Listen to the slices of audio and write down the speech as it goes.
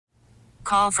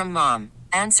call from mom.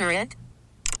 Answer it.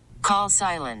 Call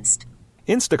silenced.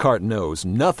 Instacart knows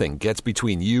nothing gets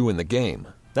between you and the game.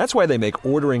 That's why they make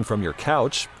ordering from your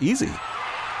couch easy.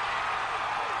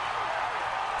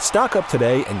 Stock up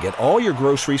today and get all your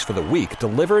groceries for the week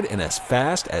delivered in as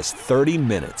fast as 30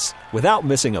 minutes without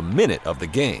missing a minute of the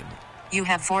game. You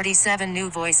have 47 new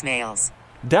voicemails.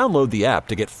 Download the app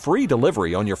to get free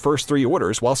delivery on your first 3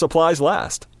 orders while supplies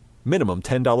last. Minimum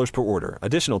 $10 per order.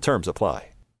 Additional terms apply.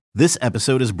 This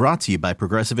episode is brought to you by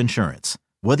Progressive Insurance.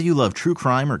 Whether you love true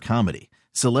crime or comedy,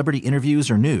 celebrity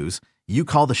interviews or news, you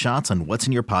call the shots on what's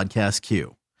in your podcast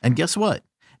queue. And guess what?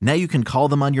 Now you can call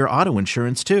them on your auto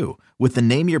insurance too with the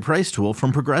Name Your Price tool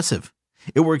from Progressive.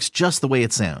 It works just the way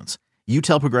it sounds. You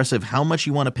tell Progressive how much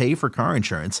you want to pay for car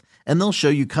insurance, and they'll show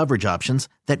you coverage options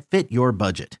that fit your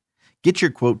budget. Get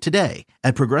your quote today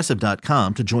at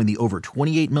Progressive.com to join the over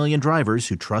 28 million drivers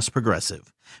who trust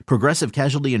Progressive. Progressive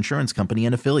Casualty Insurance Company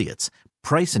and Affiliates.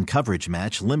 Price and coverage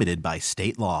match limited by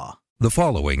state law. The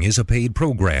following is a paid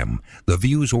program. The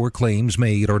views or claims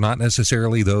made are not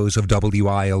necessarily those of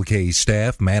WILK's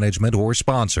staff, management, or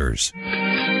sponsors.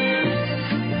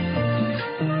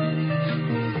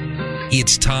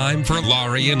 It's time for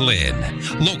Laurie and Lynn.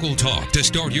 Local talk to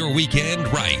start your weekend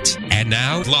right. And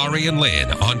now, Laurie and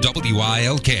Lynn on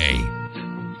WILK.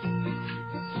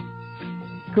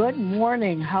 Good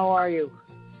morning. How are you?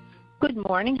 Good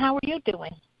morning. How are you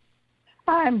doing?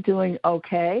 I'm doing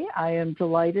okay. I am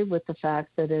delighted with the fact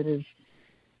that it is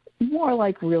more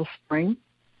like real spring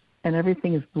and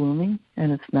everything is blooming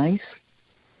and it's nice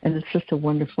and it's just a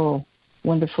wonderful,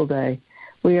 wonderful day.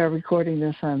 We are recording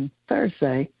this on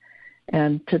Thursday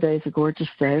and today's a gorgeous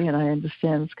day and I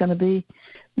understand it's going to be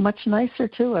much nicer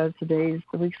too as the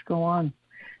weeks go on.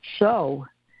 So,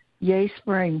 yay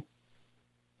spring.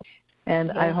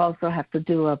 And I also have to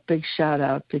do a big shout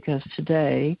out because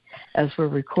today, as we're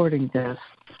recording this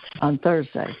on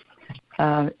Thursday,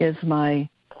 is my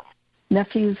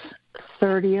nephew's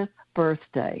 30th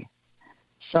birthday.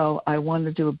 So I want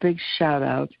to do a big shout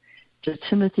out to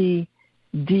Timothy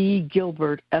D.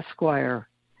 Gilbert, Esquire,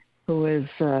 who is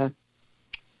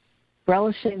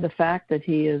relishing the fact that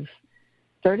he is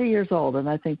 30 years old, and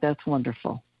I think that's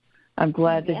wonderful. I'm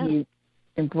glad that he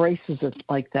embraces it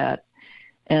like that.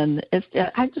 And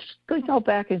I just going to go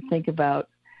back and think about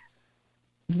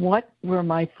what were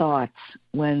my thoughts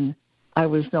when I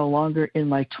was no longer in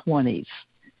my 20s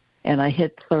and I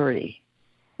hit 30.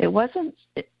 It wasn't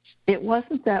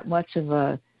that much of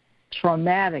a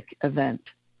traumatic event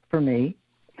for me,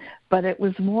 but it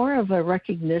was more of a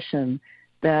recognition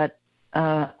that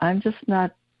I'm just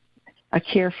not a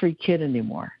carefree kid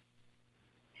anymore.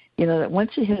 You know, that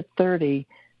once you hit 30,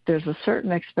 there's a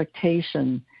certain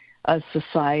expectation of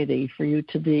society for you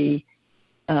to be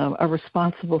a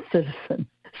responsible citizen,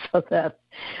 so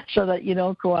that you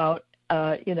don't go out,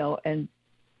 and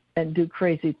do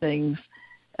crazy things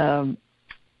on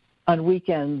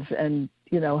weekends, and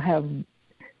have,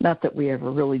 not that we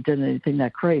ever really did anything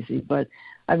that crazy, but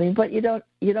you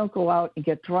don't go out and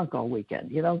get drunk all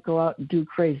weekend. You don't go out and do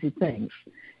crazy things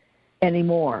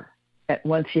anymore.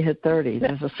 Once you hit 30,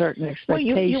 there's a certain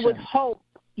expectation. Well,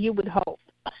 you would hope.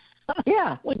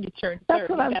 Yeah, when you turn 30, that's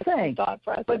what I'm saying.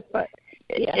 But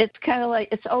it's kind of like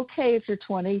it's okay if you're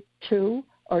 22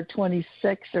 or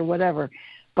 26 or whatever,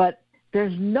 but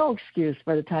there's no excuse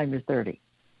by the time you're 30.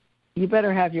 You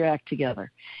better have your act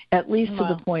together, at least to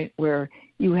the point where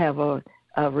you have a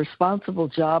responsible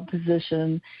job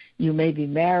position. You may be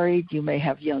married. You may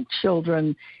have young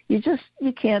children. You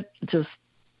can't just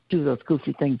do those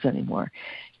goofy things anymore.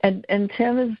 And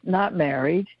Tim is not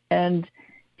married, and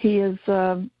he is.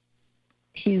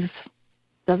 He's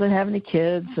doesn't have any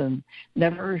kids and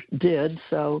never did,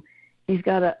 so he's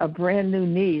got a brand new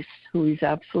niece who he's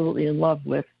absolutely in love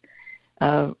with.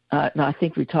 And I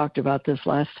think we talked about this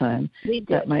last time.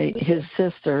 His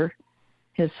sister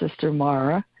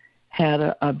Mara had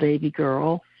a baby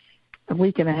girl a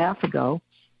week and a half ago,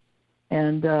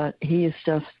 and he is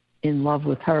just in love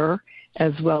with her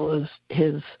as well as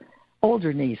his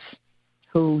older niece,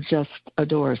 who just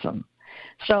adores him.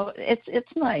 So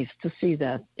it's nice to see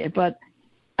that. But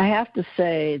I have to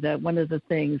say that one of the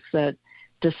things that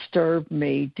disturbed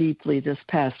me deeply this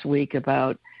past week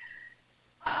about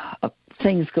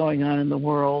things going on in the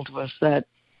world was that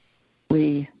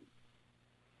we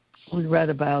read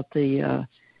about the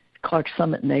Clark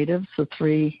Summit natives, the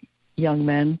 3 young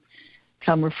men,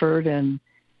 Comerford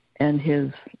and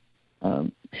his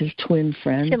twin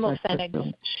friend,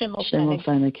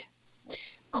 Schimmelpfennig,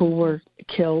 who were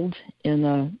killed in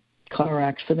a car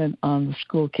accident on the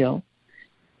Schuylkill,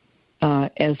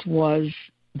 as was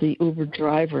the Uber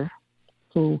driver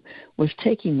who was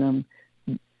taking them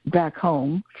back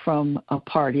home from a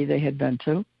party they had been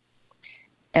to.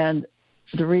 And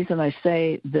the reason I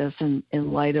say this in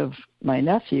light of my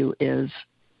nephew is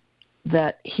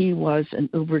that he was an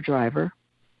Uber driver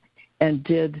and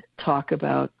did talk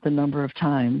about the number of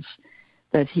times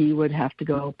that he would have to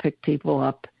go pick people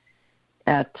up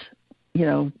at,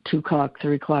 2 o'clock,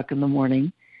 3 o'clock in the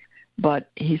morning.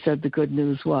 But he said the good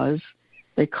news was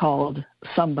they called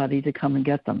somebody to come and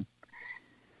get them.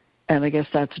 And I guess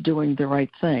that's doing the right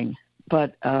thing.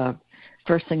 But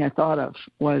first thing I thought of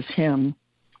was him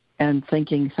and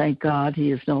thinking, thank God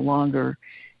he is no longer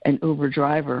an Uber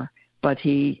driver, but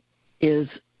he is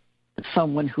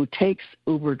someone who takes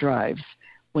Uber drives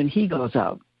when he goes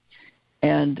out.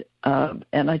 And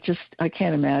I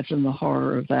can't imagine the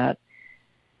horror of that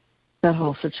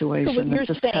whole situation. So what you're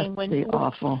just saying, has to be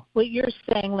awful. What you're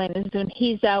saying, Lynn, is when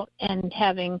he's out and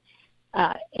having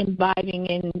imbibing.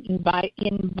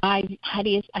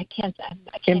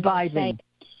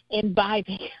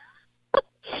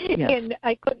 Yes. And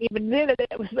I couldn't even admit it.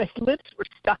 It was my lips were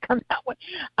stuck on that one.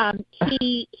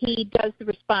 He does the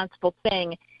responsible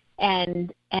thing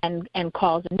and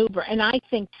calls an Uber. And I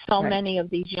think so many of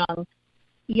these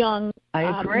young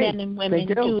men and women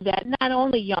do that. Not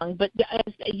only young, but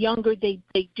as younger they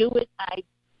do it.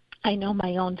 I know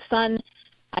my own son.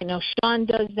 I know Sean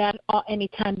does that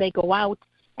anytime they go out,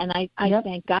 and I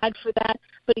thank God for that.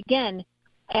 But again,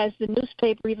 as the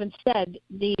newspaper even said,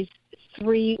 these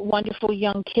 3 wonderful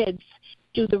young kids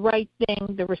do the right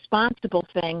thing, the responsible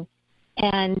thing,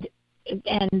 and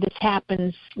this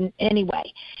happens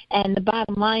anyway. And the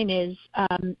bottom line is,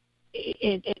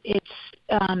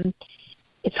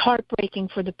 it's heartbreaking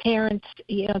for the parents.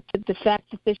 The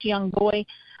fact that this young boy,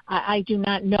 I do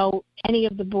not know any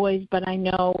of the boys, but I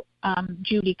know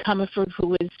Judy Comerford,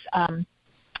 who is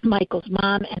Michael's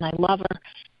mom, and I love her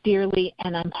dearly,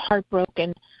 and I'm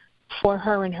heartbroken for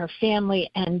her and her family,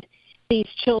 and these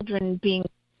children being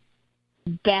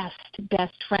best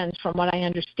friends, from what I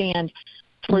understand,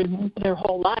 for their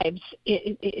whole lives.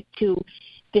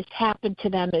 This happened to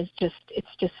them is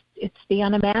it's the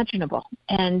unimaginable,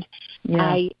 and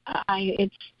there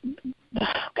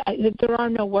are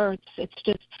no words. It's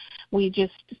just we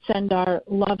just send our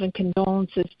love and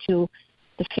condolences to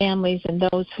the families and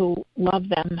those who love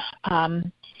them,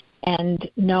 and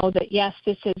know that yes,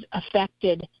 this has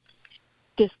affected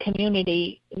this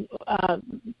community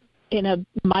in a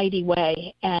mighty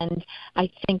way, and I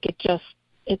think it's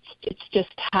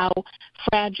just how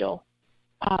fragile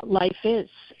life is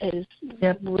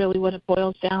really what it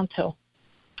boils down to.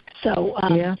 So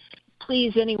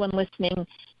please, anyone listening,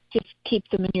 just keep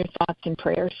them in your thoughts and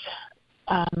prayers.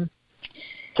 But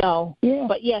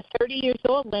 30 years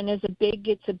old, Lynn, is a big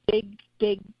it's a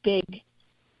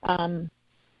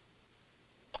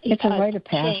rite of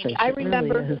passage. I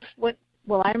remember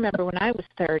I remember when I was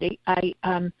 30, I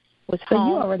was so home.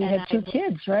 You already had 2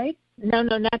 kids, right? No,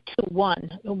 not 2. One.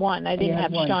 I didn't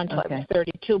have Sean until I was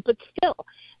 32, but still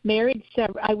married.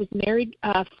 I was married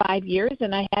 5 years,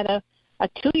 and I had a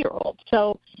 2-year-old.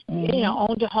 So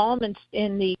owned a home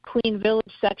in the Queen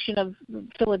Village section of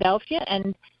Philadelphia,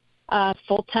 and a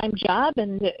full-time job,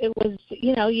 and it was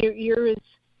you're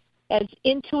as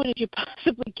into it as you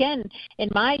possibly can. In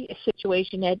my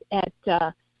situation at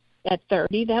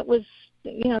 30, that was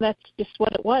that's just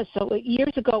what it was. So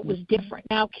years ago it was different.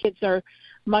 Now kids are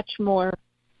much more,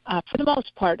 for the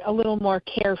most part, a little more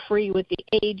carefree with the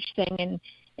age thing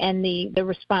and the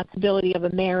responsibility of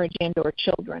a marriage and or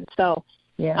children. So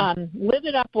live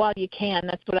it up while you can.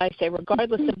 That's what I say.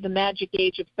 Regardless of the magic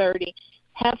age of 30,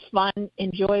 have fun,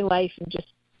 enjoy life, and just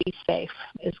be safe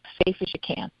as you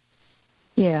can.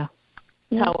 Yeah.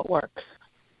 That's how it works.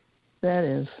 That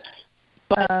is.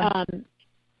 But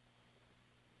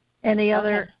any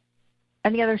other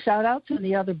shout-outs?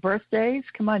 Any other birthdays?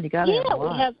 Come on, you got to have a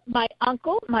lot. We have my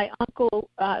uncle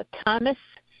Thomas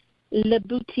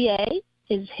Leboutier.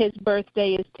 His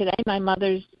birthday is today. My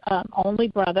mother's only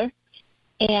brother,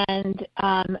 and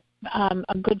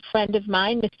a good friend of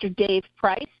mine, Mr. Dave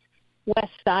Price,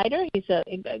 West Sider. He's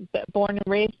born and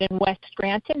raised in West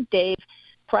Scranton. Dave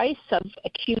Price of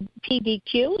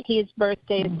PDQ. His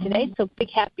birthday is today, so big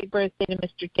happy birthday to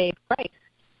Mr. Dave Price.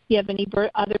 You have any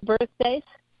other birthdays?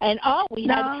 And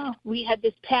we had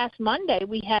this past Monday.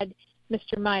 We had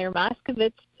Mr. Meyer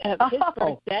Moskovitz his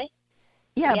birthday.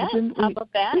 Yeah, how about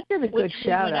that? We did a good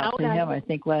shout out to him, I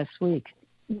think, last week.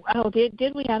 Oh, did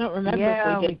we? I don't remember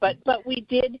if we did, but we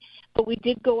did. But we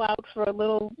did go out for a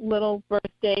little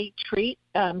birthday treat.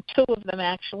 2 of them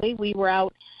actually. We were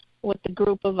out with the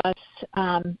group of us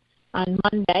on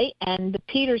Monday, and the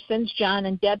Petersons, John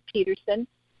and Deb Peterson,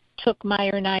 took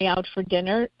Meyer and I out for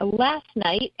dinner last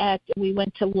night. We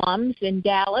went to Lum's in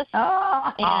Dallas,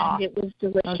 and it was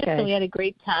delicious, and we had a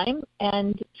great time.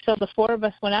 And so the four of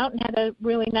us went out and had a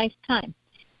really nice time.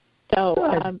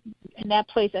 So in that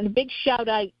place, and a big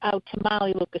shout-out to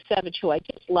Molly Lukasevich, who I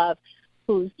just love,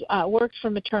 who works for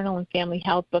maternal and family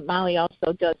health, but Molly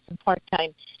also does some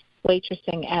part-time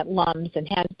waitressing at Lum's and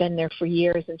has been there for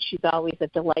years, and she's always a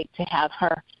delight to have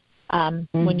her.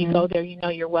 When you go there, you know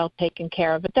you're well taken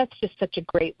care of. But that's just such a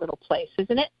great little place,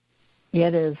 isn't it? Yeah,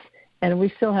 it is. And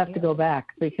we still have to go back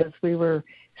because we were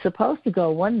supposed to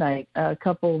go one night a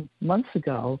couple months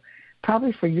ago,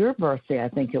 probably for your birthday, I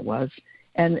think it was,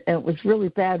 and it was really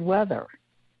bad weather.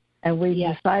 And we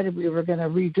decided we were going to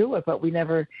redo it, but we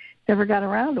never got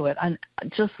around to it. I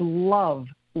just love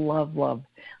those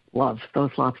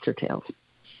lobster tails.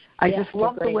 I just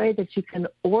love the way that you can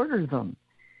order them.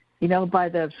 You know, by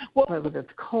whether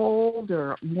it's cold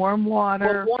or warm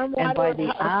water, and by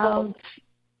the ounce.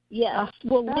 Yes.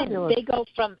 Well, Lynn, they go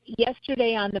from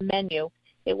yesterday on the menu,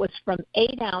 it was from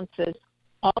 8 ounces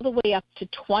all the way up to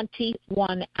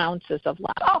 21 ounces of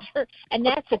lobster, and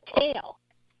that's a tail.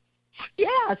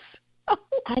 Yes.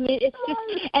 I mean, it's just,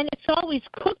 and it's always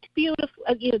cooked beautifully.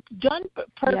 It's done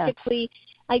perfectly. Yes.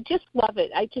 I just love it.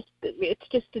 It's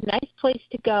just a nice place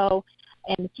to go.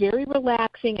 And it's very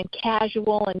relaxing and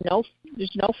casual, and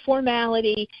there's no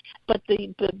formality, but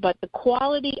the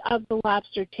quality of the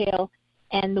lobster tail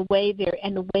and the way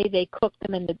they cook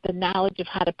them and the knowledge of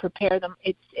how to prepare them,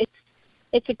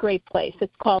 it's a great place.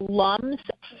 It's called Lum's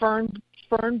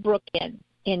Fernbrook Inn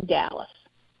in Dallas.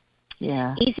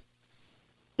 Yeah, easy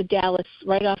to Dallas,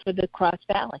 right off of the Cross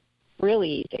Valley,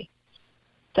 really easy.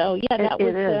 So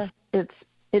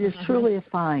It is truly a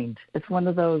find. It's one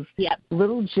of those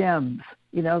little gems,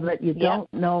 you know, that you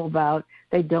don't know about.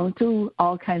 They don't do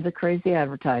all kinds of crazy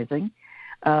advertising.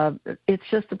 It's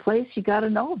just a place you got to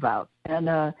know about. And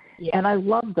I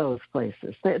love those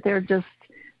places. They're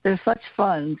such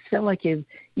fun. It's like you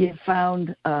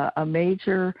found a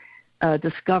major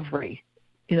discovery,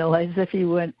 you know, as if you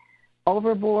went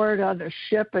overboard on a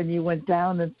ship and you went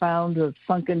down and found a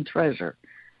sunken treasure.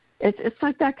 It's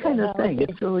like that kind of thing.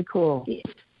 It's really cool.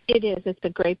 It is. It's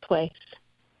a great place.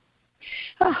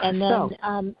 And then,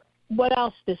 what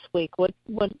else this week? What?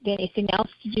 Anything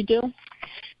else did you do?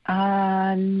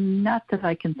 Not that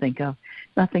I can think of.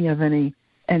 Nothing of any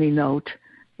note.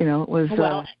 You know, it was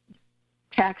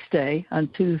tax day on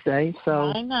Tuesday,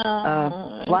 so I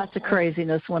know. Lots of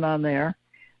craziness went on there,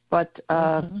 but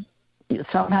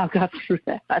somehow got through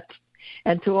that.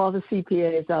 And to all the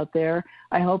CPAs out there,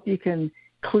 I hope you can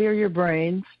clear your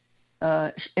brains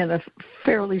in a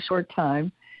fairly short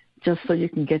time, just so you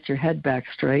can get your head back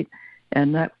straight,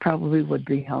 and that probably would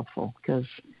be helpful because,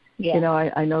 you know,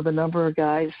 I know the number of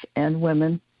guys and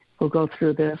women who go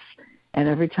through this, and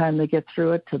every time they get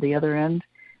through it to the other end,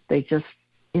 they just,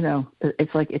 you know,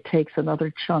 it's like it takes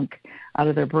another chunk out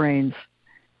of their brains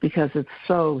because it's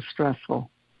so stressful.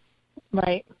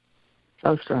 Right.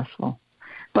 So stressful.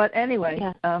 But anyway,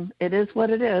 it is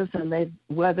what it is, and they've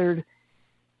weathered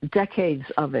decades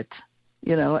of it,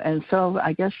 you know, and so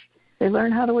I guess they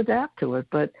learn how to adapt to it.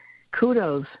 But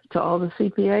kudos to all the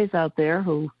CPAs out there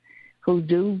who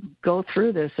do go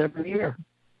through this every year.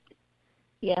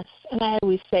 Yes, and I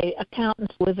always say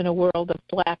accountants live in a world of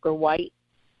black or white,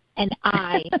 and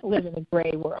I live in a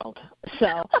gray world.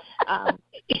 So I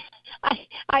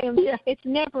am. Yeah. It's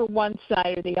never one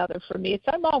side or the other for me.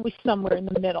 I'm always somewhere in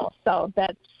the middle. So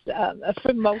that's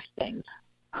for most things.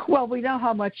 Well, we know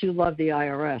how much you love the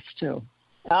IRS too.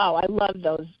 Oh, I love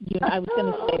those. I was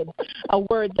going to say a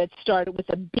word that started with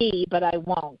a B, but I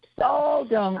won't. So,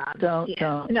 don't.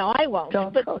 No, I won't.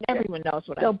 Don't but everyone knows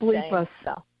what I'm saying. They'll bleep us.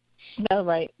 So. No,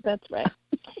 right. That's right.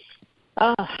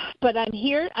 But I'm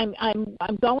here. I'm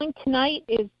going tonight.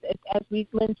 As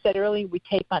Lynn said earlier, we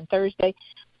tape on Thursday,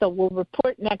 so we'll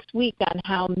report next week on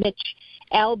how Mitch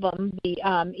Album, the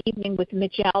Evening with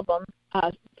Mitch Album,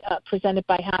 presented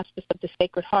by Hospice of the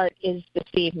Sacred Heart, is this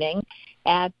evening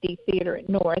at the Theater at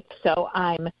North. So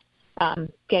I'm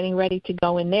getting ready to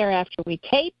go in there after we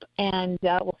tape, and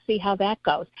we'll see how that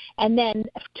goes. And then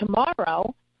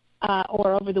tomorrow,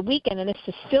 or over the weekend, and this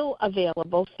is still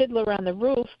available, Fiddler on the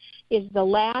Roof is the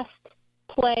last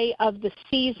play of the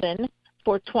season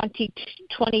for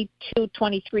 2022-23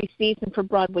 season for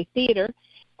Broadway Theater.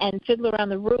 And Fiddler on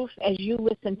the Roof, as you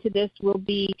listen to this, will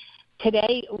be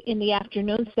today in the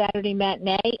afternoon, Saturday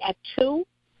matinee at 2,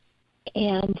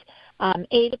 and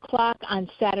 8 o'clock on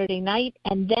Saturday night.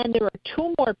 And then there are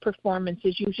 2 more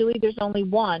performances. Usually there's only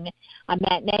one, a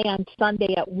matinee on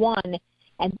Sunday at 1.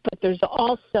 But there's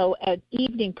also an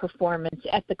evening performance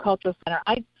at the Cultural Center.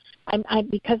 I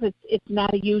because it's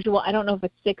not a usual. I don't know if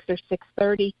it's 6 or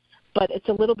 6:30, but it's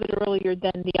a little bit earlier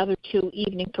than the other two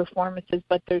evening performances.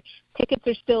 But their tickets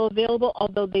are still available,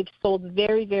 although they've sold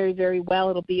very, very, very well.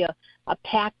 It'll be a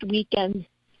packed weekend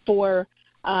for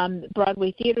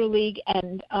Broadway Theater League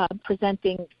and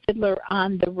presenting Fiddler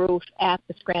on the Roof at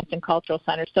the Scranton Cultural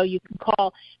Center. So you can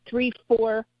call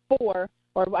 344,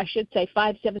 or I should say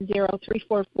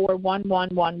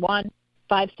 570-344-1111,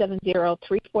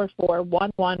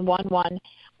 570-344-1111,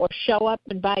 or show up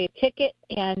and buy a ticket.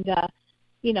 And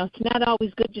it's not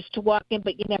always good just to walk in,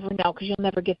 but you never know because you'll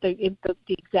never get the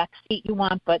exact seat you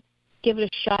want. But give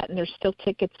it a shot, and there's still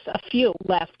tickets, a few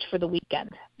left for the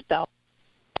weekend. So,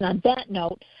 and on that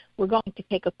note, we're going to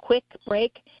take a quick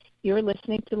break. You're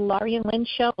listening to the Laurie and Lynn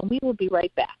Show, and we will be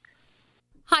right back.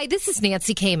 Hi, this is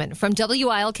Nancy Kamen from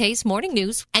WILK's Morning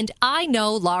News, and I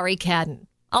know Laurie Cadden.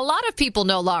 A lot of people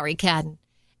know Laurie Cadden.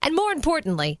 And more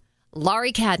importantly,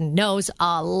 Laurie Cadden knows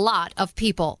a lot of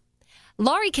people.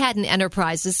 Laurie Cadden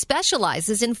Enterprises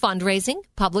specializes in fundraising,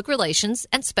 public relations,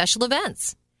 and special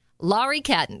events. Laurie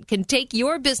Cadden can take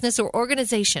your business or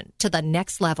organization to the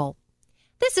next level.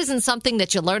 This isn't something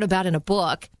that you learn about in a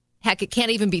book. Heck, it can't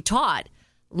even be taught.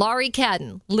 Laurie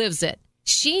Cadden lives it.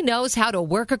 She knows how to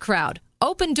work a crowd,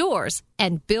 open doors,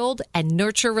 and build and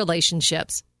nurture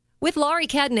relationships. With Laurie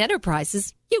Cadden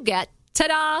Enterprises, you get,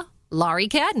 ta-da, Laurie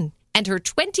Cadden and her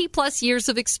 20-plus years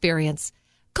of experience.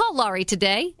 Call Laurie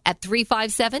today at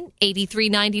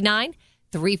 357-8399,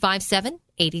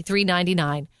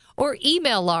 357-8399, or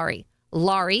email Laurie,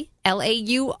 Laurie, at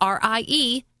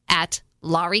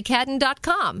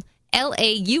lauriecadden.com,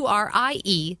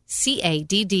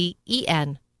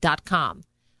 LaurieCadden.com.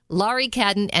 Laurie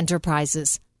Cadden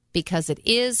Enterprises, because it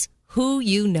is who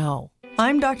you know.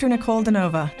 I'm Dr. Nicole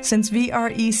DeNova. Since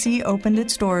VREC opened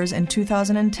its doors in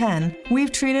 2010,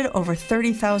 we've treated over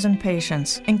 30,000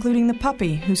 patients, including the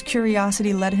puppy whose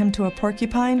curiosity led him to a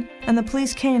porcupine, and the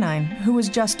police canine who was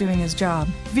just doing his job.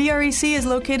 VREC is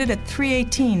located at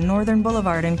 318 Northern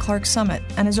Boulevard in Clark Summit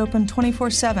and is open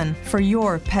 24/7 for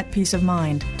your pet peace of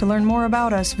mind. To learn more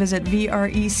about us, visit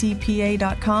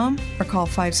vrecpa.com or call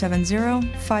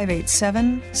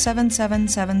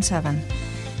 570-587-7777.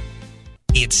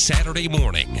 It's Saturday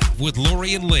morning with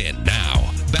Laurie and Lynn. Now,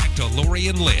 back to Laurie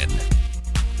and Lynn.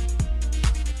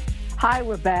 Hi,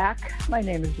 we're back. My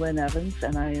name is Lynn Evans,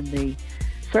 and I am the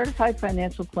Certified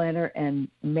Financial Planner and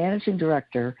Managing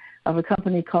Director of a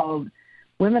company called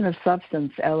Women of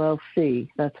Substance, LLC.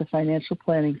 That's a financial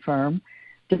planning firm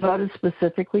devoted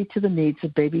specifically to the needs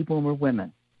of baby boomer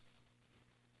women.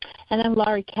 And I'm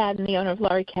Laurie Cadden, the owner of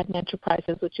Laurie Cadden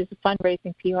Enterprises, which is a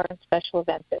fundraising, PR, and special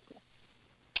event business.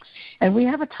 And we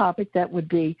have a topic that would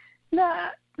be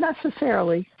not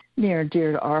necessarily near and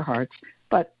dear to our hearts,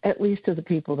 but at least to the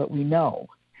people that we know.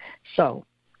 So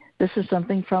this is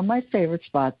something from my favorite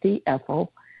spot, The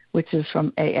Ethel, which is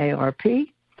from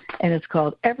AARP, and it's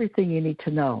called Everything You Need to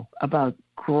Know About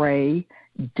Gray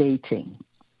Dating.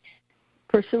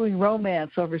 Pursuing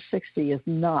romance over 60 is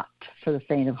not for the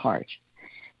faint of heart.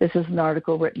 This is an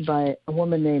article written by a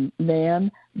woman named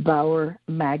Nan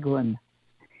Bauer-Maglin.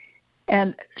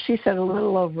 And she said a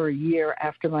little over a year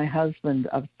after my husband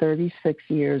of 36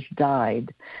 years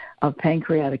died of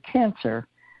pancreatic cancer,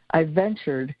 I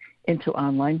ventured into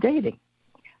online dating.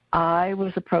 I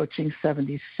was approaching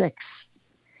 76.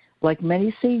 Like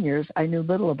many seniors, I knew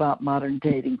little about modern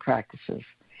dating practices.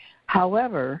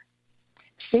 However,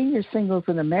 senior singles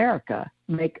in America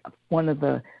make one of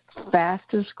the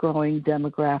fastest growing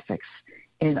demographics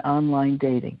in online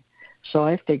dating. So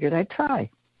I figured I'd try.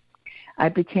 I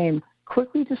became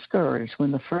quickly discouraged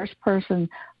when the first person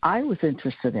I was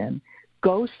interested in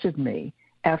ghosted me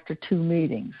after 2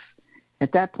 meetings.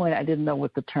 At that point, I didn't know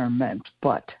what the term meant,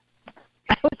 but.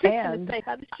 I was going to say,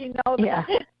 how did she know that?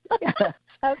 Yeah.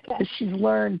 Okay. She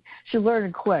learned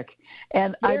quick.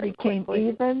 And I became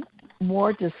even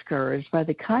more discouraged by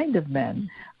the kind of men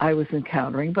I was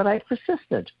encountering, but I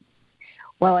persisted.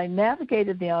 While I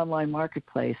navigated the online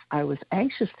marketplace, I was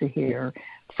anxious to hear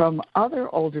from other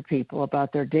older people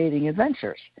about their dating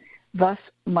adventures. Thus,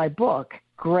 my book,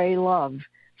 Gray Love,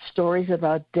 Stories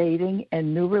About Dating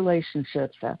and New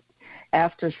Relationships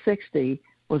After 60,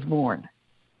 was born.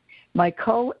 My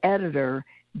co-editor,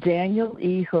 Daniel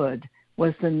E. Hood,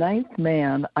 was the 9th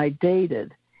man I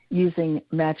dated using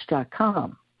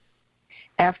Match.com.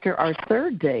 After our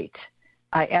 3rd date,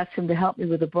 I asked him to help me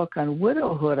with a book on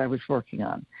widowhood I was working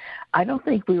on. I don't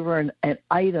think we were an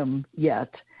item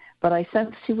yet, but I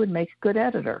sensed he would make a good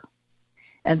editor.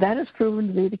 And that has proven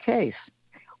to be the case.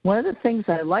 One of the things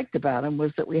I liked about him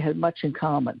was that we had much in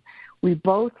common. We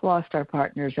both lost our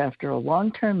partners after a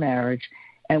long-term marriage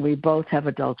and we both have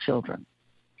adult children.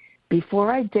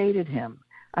 Before I dated him,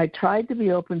 I tried to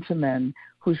be open to men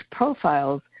whose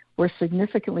profiles were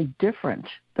significantly different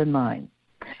than mine.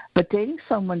 But dating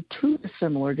someone too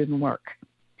dissimilar didn't work.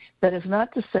 That is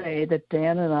not to say that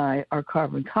Dan and I are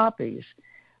carbon copies,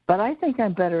 but I think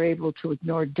I'm better able to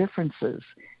ignore differences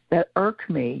that irk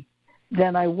me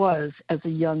than I was as a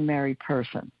young married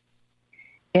person.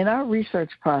 In our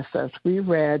research process, we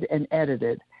read and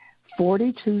edited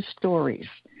 42 stories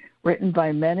written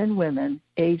by men and women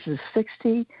ages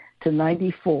 60 to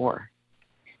 94.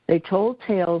 They told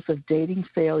tales of dating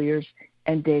failures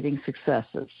and dating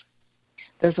successes.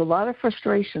 There's a lot of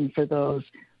frustration for those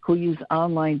who use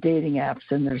online dating apps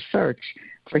in their search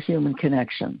for human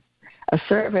connection. A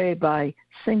survey by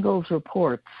Singles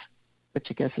Reports, which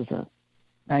I guess is a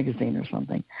magazine or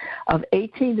something, of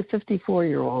 18 to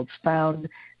 54-year-olds found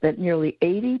that nearly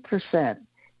 80%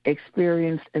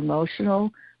 experienced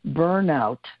emotional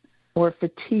burnout or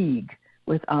fatigue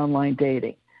with online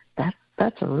dating.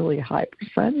 That's a really high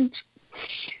percentage.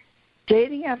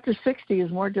 Dating after 60 is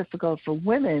more difficult for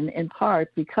women in part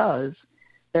because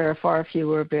there are far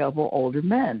fewer available older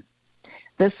men.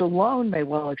 This alone may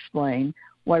well explain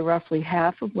why roughly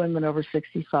half of women over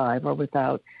 65 are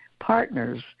without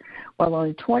partners, while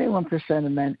only 21%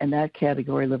 of men in that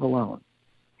category live alone.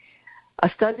 A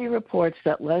study reports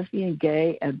that lesbian,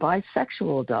 gay, and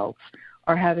bisexual adults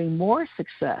are having more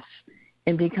success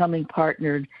in becoming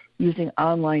partnered using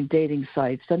online dating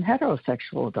sites than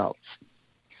heterosexual adults.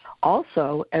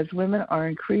 Also, as women are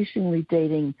increasingly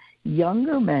dating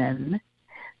younger men,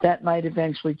 that might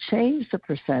eventually change the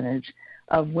percentage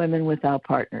of women without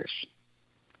partners.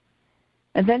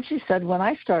 And then she said, when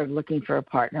I started looking for a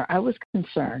partner, I was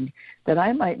concerned that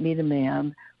I might meet a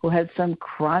man who had some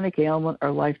chronic ailment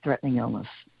or life-threatening illness.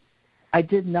 I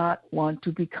did not want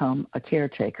to become a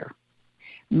caretaker.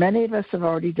 Many of us have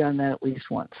already done that at least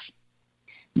once.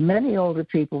 Many older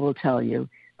people will tell you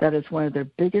that it's one of their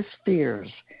biggest fears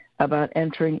about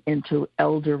entering into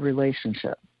elder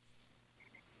relationship.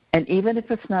 And even if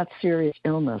it's not serious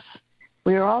illness,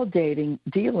 we are all dealing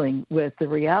with the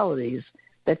realities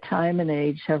that time and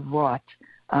age have wrought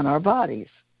on our bodies,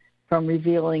 from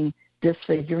revealing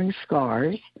disfiguring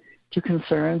scars to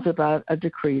concerns about a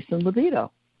decrease in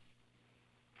libido.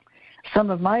 Some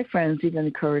of my friends even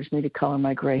encouraged me to color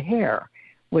my gray hair,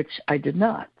 which I did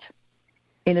not.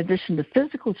 In addition to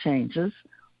physical changes,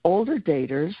 older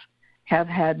daters have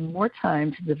had more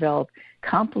time to develop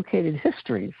complicated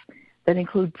histories that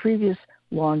include previous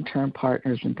long-term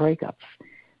partners and breakups.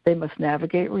 They must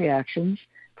navigate reactions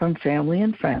from family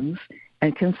and friends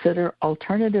and consider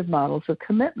alternative models of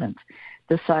commitment,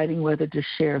 deciding whether to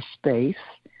share space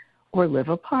or live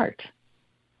apart.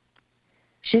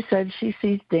 She said she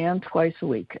sees Dan twice a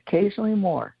week, occasionally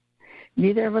more.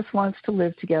 Neither of us wants to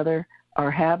live together.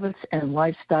 Our habits and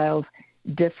lifestyles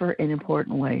differ in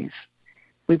important ways.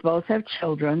 We both have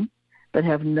children, but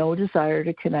have no desire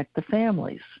to connect the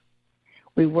families.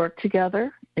 We work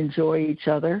together, enjoy each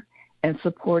other, and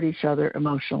support each other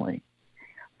emotionally.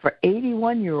 For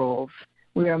 81-year-olds,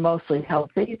 we are mostly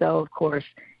healthy, though, of course,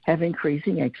 have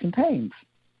increasing aches and pains.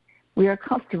 We are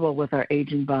comfortable with our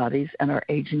aging bodies and our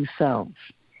aging selves.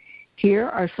 Here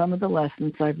are some of the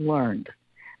lessons I've learned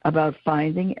about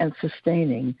finding and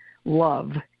sustaining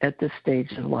love at this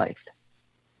stage of life.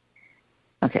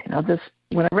 Okay, now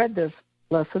when I read this,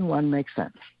 lesson 1 makes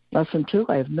sense. Lesson 2,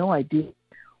 I have no idea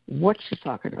what she's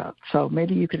talking about, so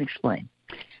maybe you can explain.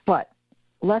 But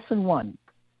lesson 1,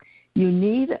 you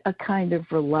need a kind of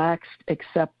relaxed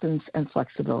acceptance and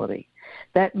flexibility.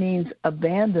 That means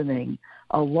abandoning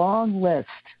a long list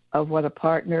of what a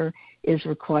partner is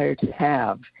required to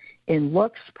have in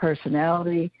looks,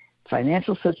 personality,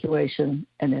 financial situation,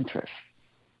 and interests.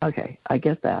 Okay, I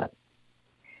get that.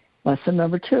 Lesson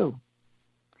number 2,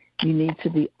 you need to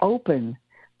be open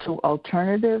to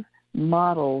alternative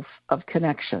models of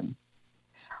connection.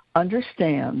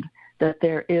 Understand that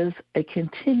there is a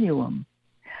continuum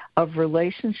of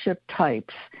relationship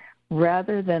types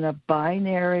rather than a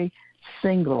binary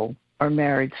single or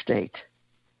married state.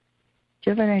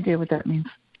 Do you have any idea what that means?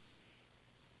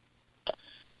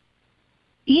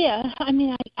 Yeah, I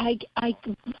mean, I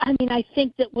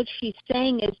think that what she's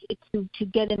saying is to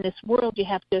get in this world, you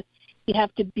have to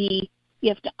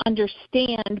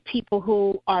understand people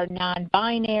who are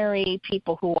non-binary,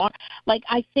 people who are like.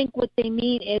 I think what they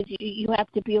mean is you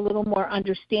have to be a little more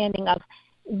understanding of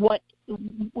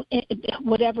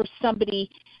whatever somebody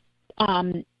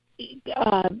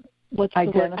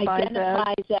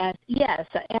identifies as. Yes,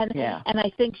 and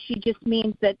I think she just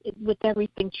means that with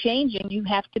everything changing, you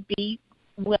have to be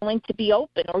willing to be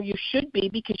open, or you should be,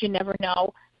 because you never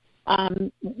know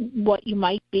what you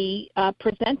might be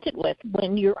presented with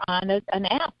when you're on an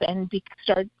app and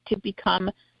start to become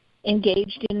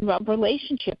engaged in a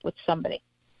relationship with somebody.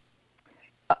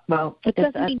 Well, it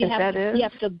doesn't mean you have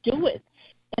to do it.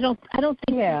 I don't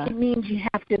think it means you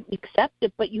have to accept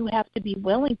it, but you have to be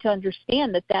willing to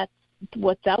understand that that's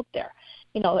what's out there.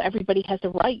 Everybody has a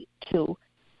right to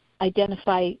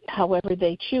identify however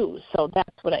they choose. So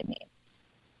that's what I mean.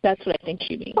 That's what I think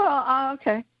she means. Well,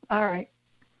 okay. All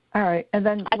right. And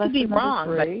then I could be wrong,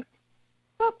 3.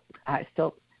 But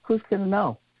who's going to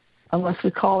know? Unless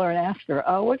we call her and ask her,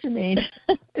 what do you mean?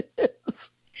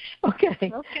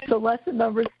 Okay. So lesson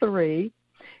number 3,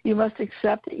 you must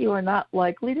accept that you are not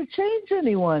likely to change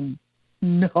anyone.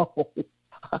 No.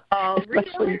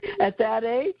 Especially at that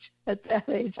age,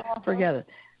 forget it.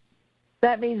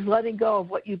 That means letting go of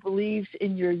what you believed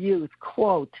in your youth.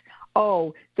 Quote,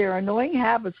 their annoying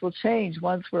habits will change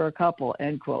once we're a couple,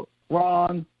 end quote.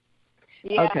 Wrong.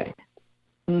 Yeah. Okay.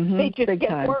 They just Big get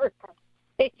time. worse.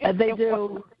 They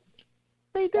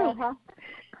do. Uh-huh.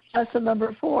 Lesson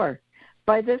number 4.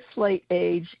 By this late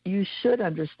age, you should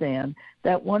understand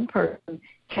that one person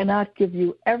cannot give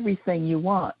you everything you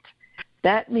want.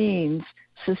 That means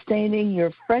sustaining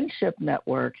your friendship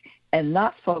network and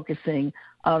not focusing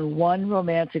on one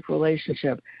romantic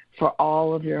relationship for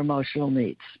all of your emotional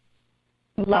needs.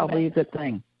 Probably a good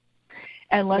thing.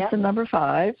 And lesson number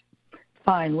 5,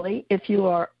 finally, if you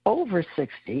are over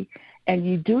 60 and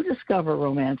you do discover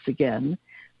romance again,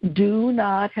 do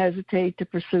not hesitate to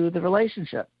pursue the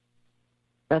relationship.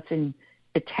 That's in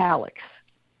italics.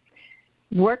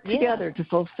 Work together to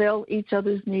fulfill each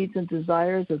other's needs and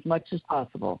desires as much as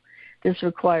possible. This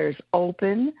requires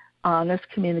open, honest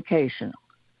communication.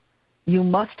 You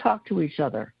must talk to each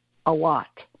other a lot.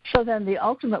 So then the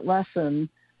ultimate lesson,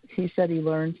 he said he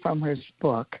learned from his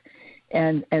book,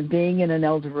 and being in an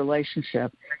elder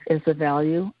relationship, is the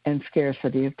value and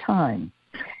scarcity of time.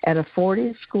 At a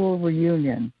 40th school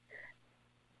reunion,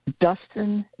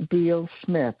 Dustin Beal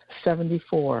Smith,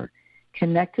 74,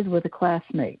 connected with a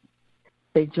classmate.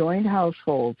 They joined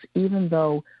households even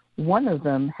though one of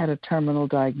them had a terminal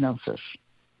diagnosis.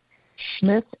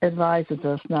 Smith advises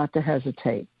us not to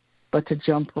hesitate, but to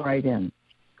jump right in.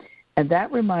 And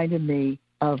that reminded me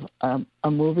of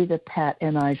a movie that Pat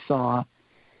and I saw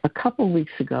a couple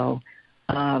weeks ago.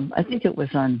 I think it was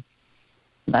on,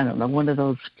 one of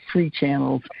those free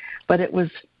channels, but it was,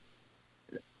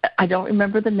 I don't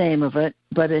remember the name of it,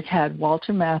 but it had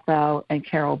Walter Matthau and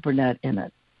Carol Burnett in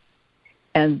it.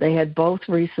 And they had both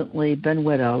recently been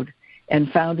widowed and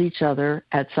found each other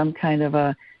at some kind of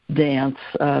a dance,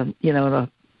 a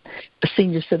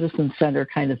senior citizen center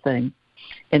kind of thing,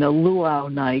 in a luau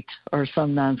night or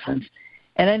some nonsense.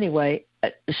 And anyway,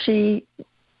 she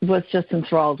was just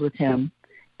enthralled with him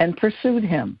and pursued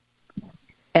him.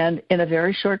 And in a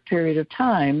very short period of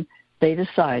time, they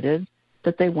decided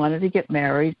that they wanted to get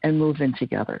married and move in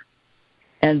together.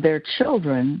 And their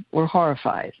children were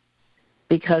horrified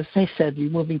because they said, you're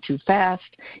moving too fast,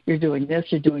 you're doing this,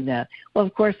 you're doing that. Well,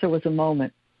 of course, there was a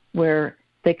moment where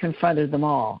they confronted them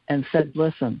all and said,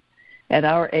 listen, at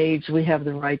our age, we have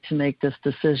the right to make this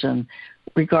decision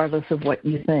regardless of what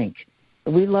you think.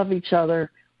 We love each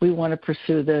other. We want to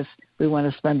pursue this. We want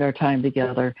to spend our time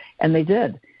together. And they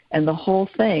did. And the whole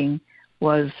thing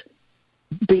was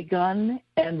begun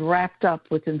and wrapped up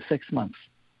within 6 months.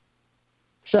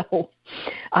 So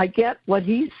I get what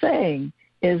he's saying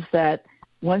is that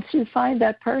once you find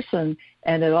that person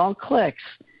and it all clicks,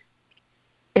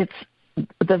 it's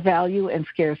the value and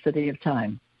scarcity of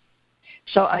time.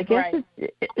 So I guess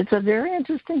it's a very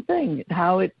interesting thing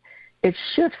how it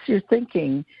shifts your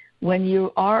thinking when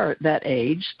you are that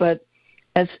age. But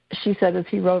as she said, as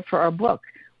he wrote for our book,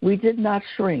 we did not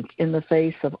shrink in the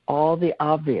face of all the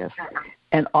obvious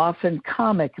and often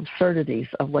comic absurdities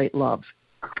of late love.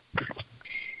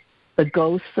 The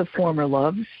ghosts of former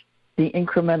loves, the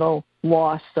incremental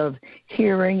loss of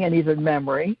hearing and even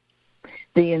memory,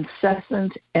 the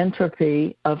incessant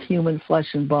entropy of human flesh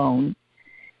and bone,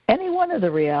 any one of the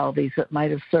realities that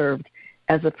might have served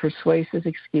as a persuasive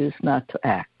excuse not to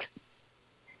act.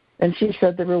 And she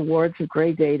said the rewards of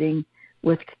gray dating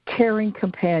with caring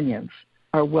companions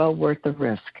are well worth the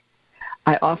risk.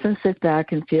 I often sit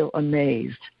back and feel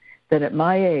amazed that at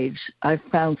my age I've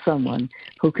found someone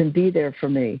who can be there for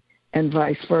me and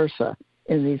vice versa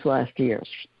in these last years.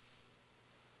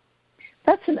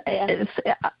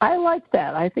 I like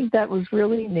that. I think that was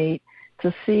really neat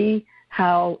to see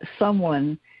how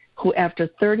someone who, after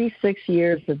 36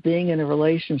 years of being in a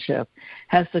relationship,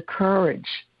 has the courage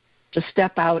to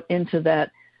step out into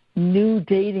that new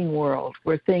dating world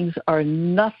where things are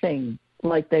nothing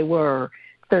like they were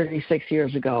 36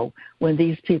 years ago when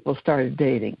these people started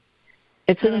dating.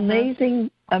 It's an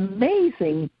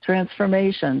amazing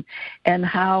transformation, and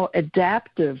how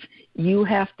adaptive you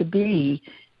have to be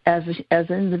as an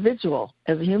individual,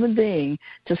 as a human being,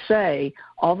 to say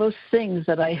all those things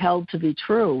that I held to be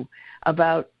true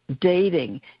about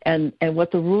dating and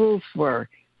what the rules were,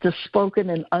 the spoken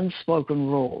and unspoken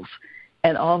rules.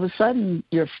 And all of a sudden,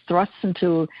 you're thrust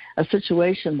into a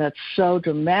situation that's so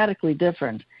dramatically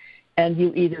different, and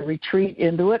you either retreat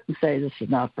into it and say, this is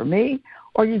not for me,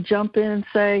 or you jump in and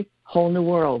say, whole new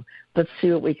world, let's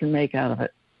see what we can make out of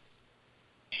it.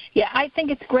 Yeah, I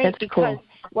think it's great. That's because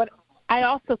cool. I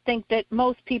also think that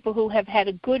most people who have had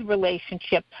a good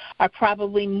relationship are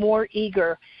probably more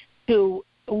eager to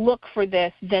look for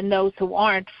this than those who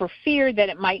aren't, for fear that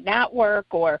it might not work,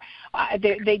 or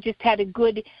they just had a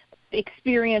good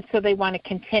experience, so they want to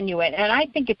continue it. And I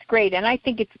think it's great, and I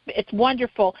think it's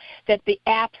wonderful that the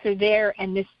apps are there,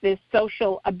 and this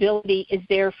social ability is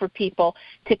there for people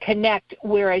to connect,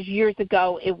 whereas years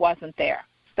ago it wasn't there.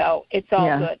 So it's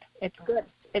all good. It's good.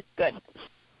 It's good.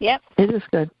 Yep. It is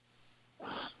good.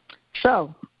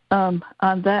 So on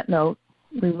that note,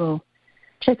 we will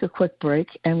take a quick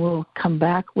break, and we'll come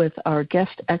back with our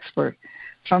guest expert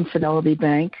from Fidelity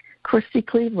Bank, Kristi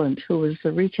Cleveland, who is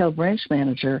the retail branch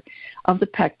manager of the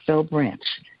Peckville branch.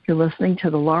 You're listening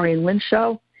to the Laurie Lynn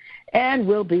Show, and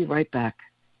we'll be right back.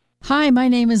 Hi, my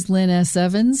name is Lynn S.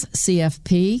 Evans,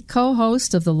 CFP,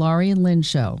 co-host of the Laurie Lynn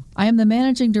Show. I am the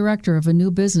managing director of a new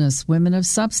business, Women of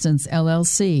Substance,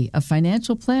 LLC, a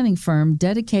financial planning firm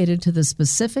dedicated to the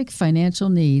specific financial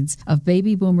needs of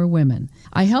baby boomer women.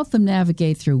 I help them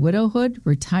navigate through widowhood,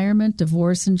 retirement,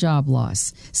 divorce, and job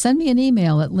loss. Send me an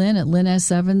email at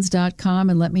lynn@lynnsevans.com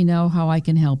and let me know how I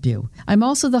can help you. I'm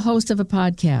also the host of a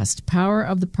podcast, Power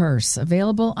of the Purse,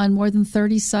 available on more than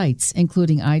 30 sites,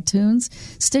 including iTunes,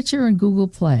 Stitcher, and Google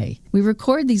Play. We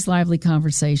record these lively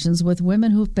conversations with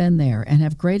women who've been there and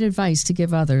have great advice to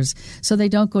give others so they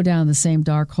don't go down the same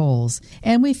dark holes.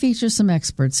 And we feature some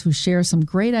experts who share some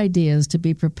great ideas to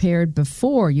be prepared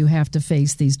before you have to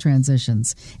face these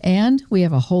transitions. And we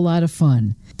have a whole lot of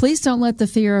fun. Please don't let the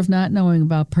fear of not knowing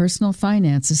about personal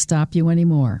finances stop you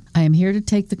anymore. I am here to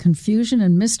take the confusion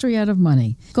and mystery out of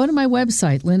money. Go to my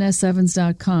website,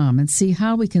 lynnsevans.com, and see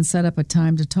how we can set up a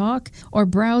time to talk, or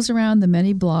browse around the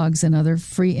many blogs and other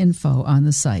free info on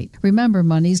the site. Remember,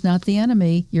 money's not the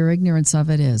enemy. Your ignorance of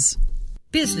it is.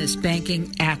 Business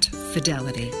banking at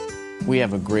Fidelity. We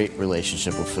have a great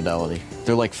relationship with Fidelity.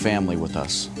 They're like family with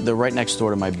us. They're right next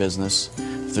door to my business.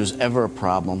 If there's ever a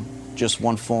problem, just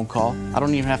one phone call, I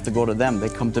don't even have to go to them. They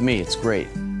come to me. It's great.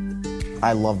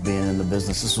 I love being in the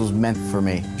business. This was meant for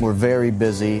me. We're very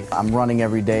busy. I'm running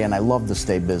every day, and I love to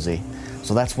stay busy.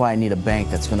 So that's why I need a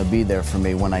bank that's going to be there for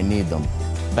me when I need them.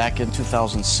 Back in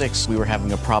 2006, we were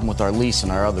having a problem with our lease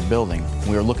in our other building.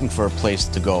 We were looking for a place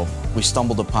to go. We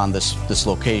stumbled upon this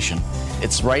location.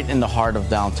 It's right in the heart of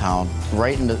downtown,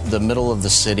 right in the middle of the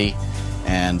city,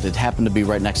 and it happened to be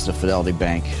right next to Fidelity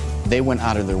Bank. They went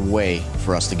out of their way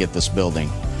for us to get this building.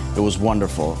 It was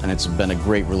wonderful, and it's been a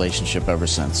great relationship ever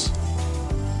since.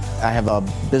 I have a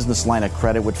business line of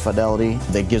credit with Fidelity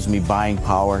that gives me buying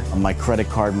power. My credit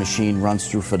card machine runs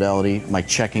through Fidelity, my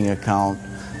checking account,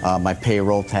 my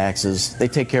payroll, taxes. They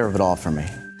take care of it all for me.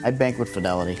 I bank with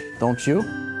Fidelity. Don't you?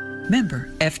 Member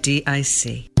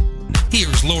FDIC.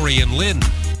 Here's Laurie and Lynn.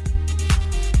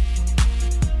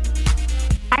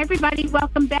 Hi, everybody.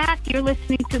 Welcome back. You're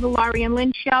listening to the Laurie and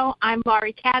Lynn Show. I'm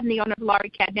Laurie Cadden, the owner of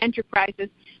Laurie Cadden Enterprises,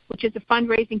 which is a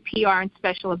fundraising, PR, and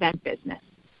special event business.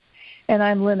 And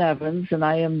I'm Lynn Evans, and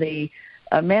I am the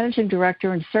managing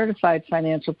director and certified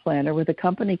financial planner with a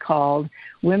company called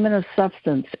Women of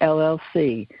Substance,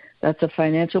 LLC. That's a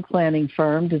financial planning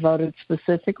firm devoted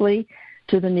specifically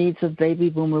to the needs of baby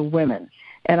boomer women.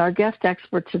 And our guest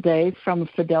expert today from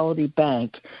Fidelity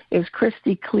Bank is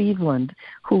Kristi Cleveland,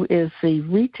 who is the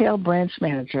retail branch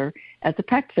manager at the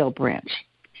Peckville branch.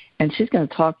 And she's going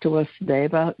to talk to us today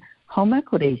about home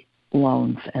equity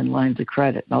loans and lines of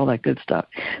credit and all that good stuff.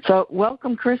 So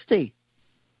welcome, Kristi.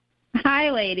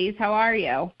 Hi, ladies. How are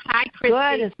you? Hi,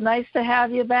 Kristi. Good. It's nice to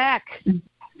have you back.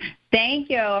 Thank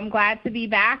you. I'm glad to be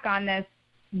back on this,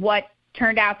 what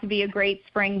turned out to be a great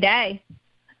spring day.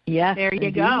 Yes. There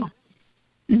you go.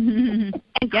 And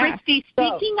Kristi,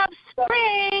 speaking of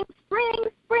spring,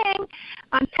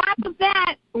 on top of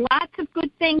that, lots of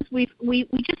good things. We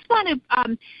just want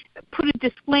to put a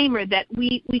disclaimer that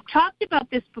we talked about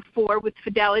this before with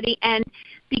Fidelity, and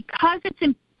because it's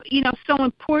so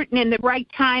important in the right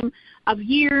time of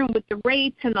year and with the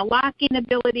rates and the lock-in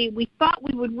ability, we thought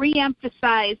we would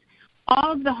reemphasize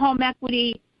all of the home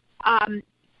equity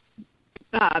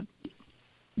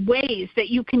ways that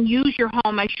you can use your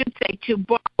home, I should say, to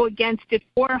borrow against it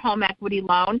for a home equity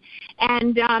loan,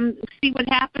 and see what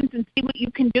happens and see what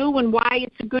you can do and why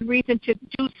it's a good reason to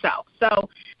do so. So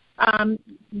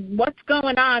what's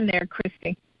going on there,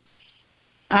 Kristi?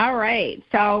 All right.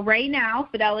 So right now,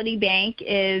 Fidelity Bank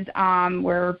is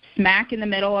we're smack in the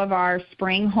middle of our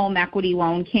spring home equity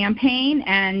loan campaign.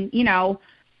 And, you know,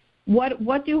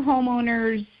 what do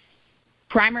homeowners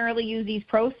primarily use these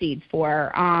proceeds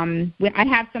for? I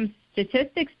have some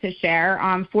statistics to share.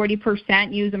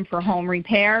 40% use them for home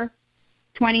repair.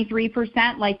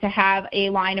 23% like to have a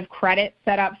line of credit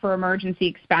set up for emergency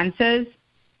expenses.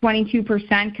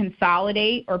 22%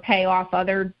 consolidate or pay off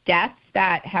other debts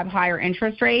that have higher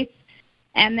interest rates.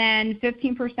 And then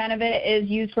 15% of it is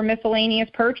used for miscellaneous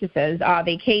purchases,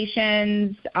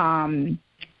 vacations,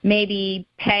 maybe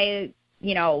pay,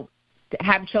 you know,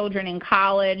 have children in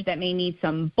college that may need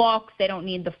some books. They don't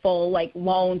need the full, like,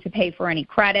 loan to pay for any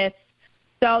credits.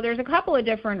 So there's a couple of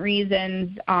different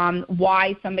reasons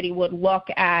why somebody would look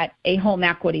at a home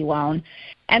equity loan.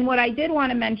 And what I did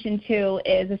want to mention, too,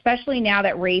 is especially now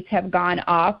that rates have gone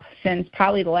up since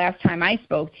probably the last time I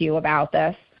spoke to you about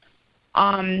this,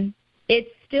 it's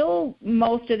still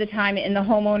most of the time in the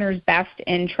homeowner's best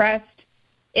interest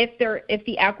if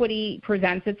the equity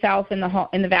presents itself in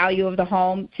the value of the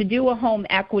home to do a home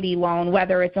equity loan,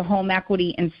 whether it's a home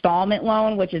equity installment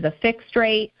loan, which is a fixed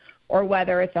rate, or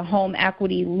whether it's a home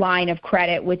equity line of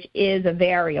credit, which is a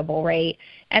variable rate.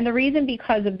 And the reason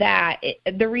because of that, is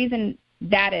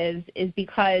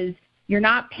because you're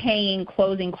not paying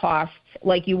closing costs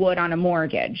like you would on a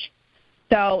mortgage.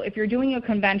 So if you're doing a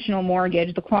conventional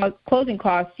mortgage, the closing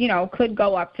costs, you know, could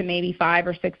go up to maybe $5,000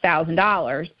 or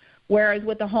 $6,000. Whereas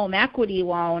with a home equity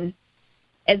loan,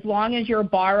 as long as you're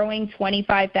borrowing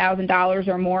 $25,000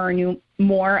 or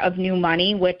more of new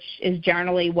money, which is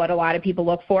generally what a lot of people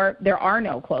look for, there are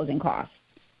no closing costs.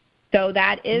 So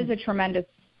that is a tremendous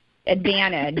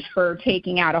advantage for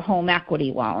taking out a home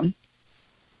equity loan.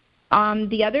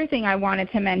 The other thing I wanted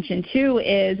to mention, too,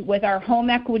 is with our home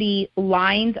equity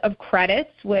lines of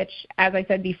credits, which, as I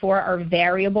said before, are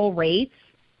variable rates,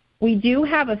 we do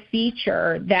have a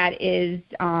feature that is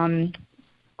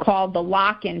called the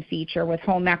lock-in feature with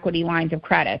home equity lines of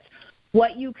credits.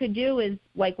 What you could do is,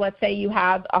 like, let's say you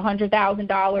have a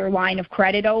 $100,000 line of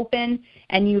credit open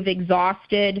and you've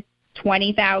exhausted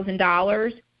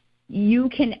 $20,000, you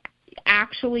can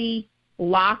actually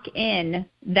lock in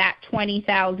that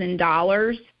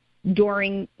 $20,000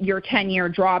 during your 10-year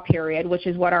draw period, which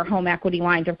is what our home equity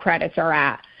lines of credits are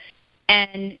at.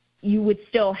 And you would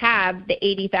still have the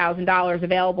 $80,000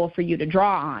 available for you to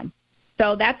draw on.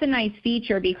 So that's a nice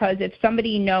feature because if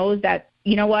somebody knows that,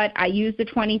 you know what, I used the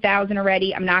 $20,000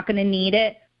 already, I'm not going to need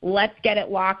it, let's get it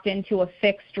locked into a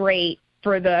fixed rate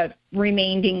for the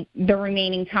remaining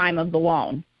time of the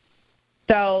loan.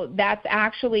 So that's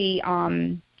actually,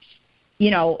 you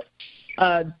know,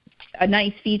 a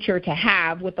nice feature to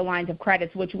have with the lines of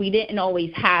credits, which we didn't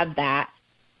always have that.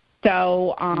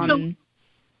 So,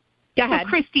 go ahead.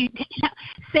 So, Kristi,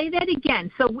 say that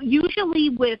again. So usually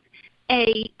with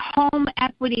a home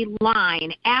equity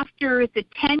line, after the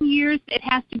 10 years, it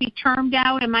has to be termed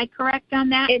out. Am I correct on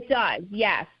that? It does,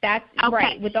 yes. That's okay.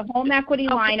 Right. With the home equity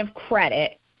line of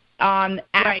credit,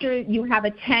 after you have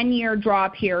a 10-year draw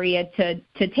period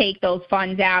to take those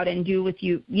funds out and do with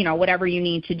you know, whatever you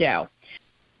need to do.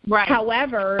 Right.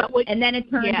 However, and then it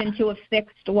turns into a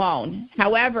fixed loan.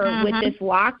 However, with this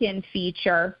lock-in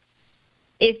feature,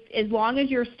 as long as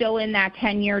you're still in that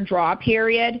 10-year draw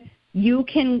period, you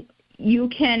can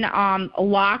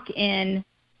lock in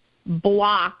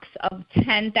blocks of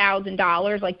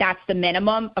 $10,000. Like, that's the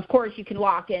minimum. Of course, you can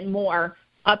lock in more,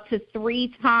 up to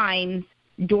 3 times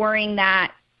during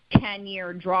that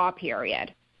 10-year draw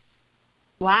period.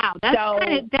 Wow, that's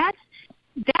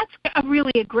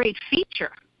really a great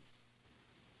feature.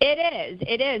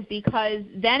 It is because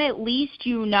then at least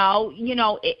you know,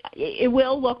 it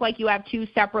will look like you have 2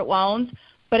 separate loans,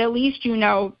 but at least you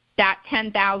know that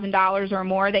 $10,000 or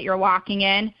more that you're locking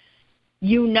in,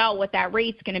 you know what that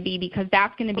rate's going to be because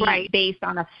that's going to be based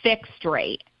on a fixed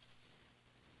rate.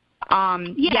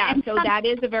 So that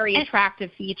is a very attractive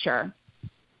feature.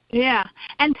 Yeah,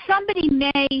 and somebody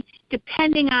may,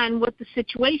 depending on what the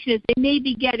situation is, they may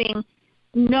be getting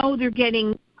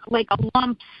like a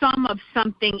lump sum of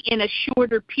something in a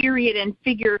shorter period and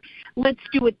figure, let's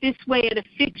do it this way at a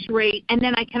fixed rate, and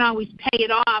then I can always pay it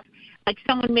off. Like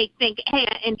someone may think, hey,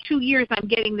 in 2 years I'm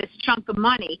getting this chunk of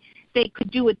money. They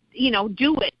could do it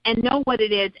and know what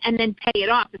it is and then pay it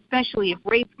off, especially if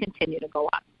rates continue to go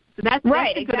up. So that's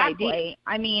a good idea.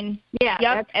 I mean,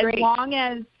 that's great.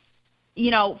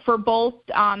 for both,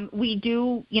 we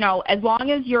do, as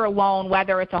long as your loan,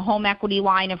 whether it's a home equity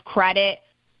line of credit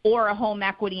or a home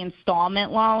equity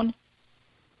installment loan,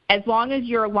 as long as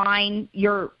your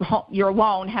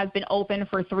loan has been open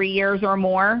for 3 years or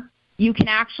more, you can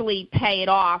actually pay it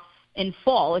off in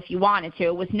full if you wanted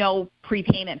to with no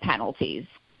prepayment penalties.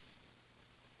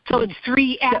 So it's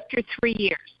after 3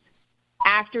 years.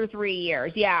 After 3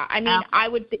 years, yeah. I mean, I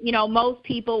would, most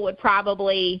people would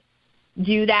probably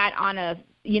do that on a,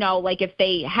 like if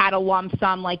they had a lump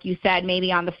sum, like you said,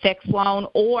 maybe on the fixed loan,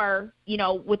 or,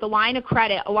 with a line of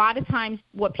credit. A lot of times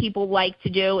what people like to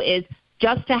do is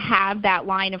just to have that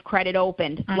line of credit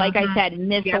opened, like I said,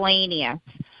 miscellaneous.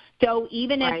 Yep. So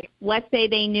even if, let's say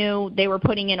they knew they were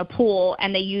putting in a pool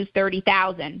and they used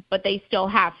 $30,000, but they still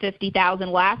have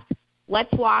 $50,000 left,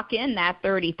 let's lock in that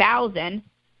 $30,000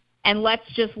 and let's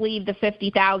just leave the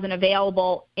 $50,000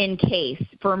 available in case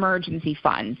for emergency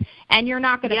funds. And you're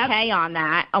not going to pay on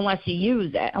that unless you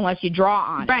use it, unless you draw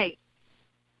on it. Right.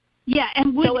 Yeah,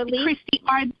 and Kristi,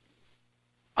 are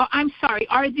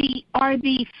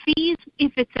the fees,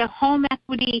 if it's a home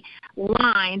equity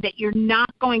line that you're not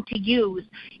going to use,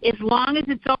 as long as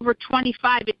it's over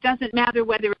 25, it doesn't matter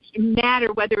whether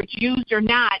it's used or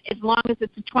not, as long as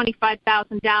it's a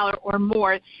 $25,000 or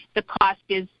more, the cost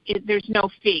is there's no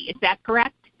fee. Is that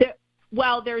correct?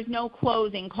 There's no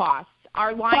closing costs.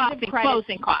 Our lines of credit,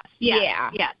 closing costs.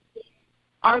 Yeah.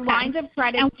 Our lines of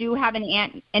credit do have an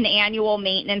annual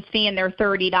maintenance fee, and they're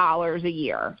 $30 a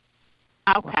year.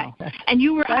 Okay. And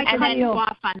I cut you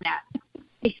off on that.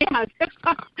 Yeah. That's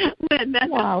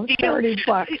wow,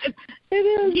 $30. It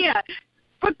is. Yeah.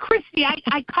 But Kristi,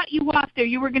 I cut you off there.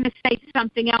 You were going to say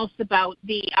something else about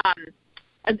the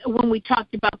when we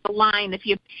talked about the line, if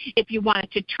you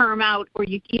wanted to term out or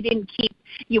you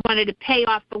wanted to pay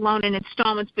off the loan in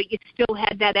installments, but you still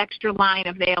had that extra line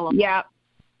available. Yeah.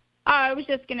 I was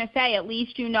just going to say, at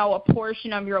least a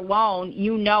portion of your loan,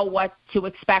 what to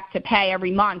expect to pay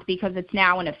every month because it's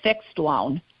now in a fixed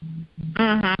loan.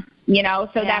 Mm-hmm.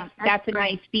 So that's a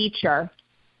nice feature.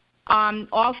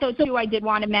 Also, too, I did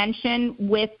want to mention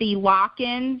with the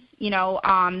lock-ins,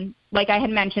 like I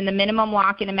had mentioned, the minimum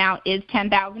lock-in amount is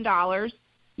 $10,000.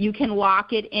 You can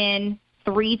lock it in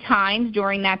 3 times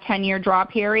during that 10-year draw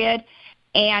period,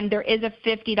 and there is a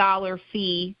 $50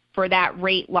 fee for that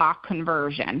rate lock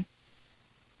conversion.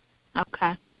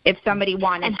 Okay. If somebody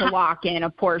wanted to lock in a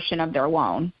portion of their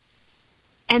loan.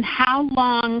 And how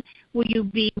long will you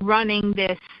be running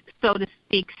this, so to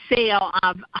speak, sale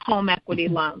of home equity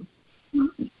loans?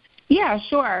 Yeah,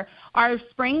 sure. Our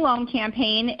spring loan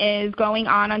campaign is going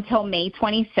on until May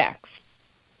 26th.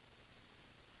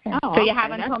 So you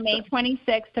have until May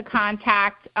 26th to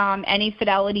contact any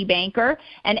Fidelity banker,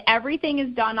 and everything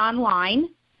is done online.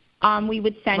 We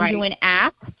would send you an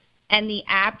app, and the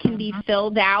app can be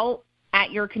filled out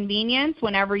at your convenience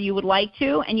whenever you would like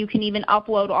to, and you can even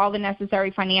upload all the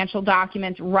necessary financial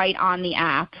documents right on the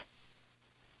app.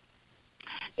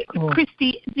 Cool.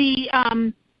 Kristi,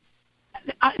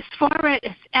 as far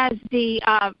as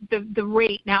the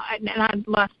rate now, and I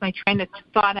lost my train of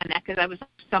thought on that because I was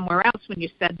somewhere else when you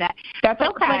said that. That's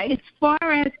okay. But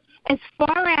as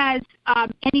far as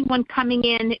anyone coming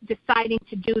in deciding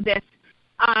to do this,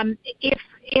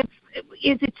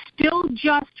 is it still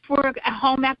just for a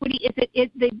home equity? Is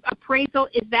the appraisal,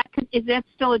 is that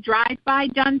still a drive-by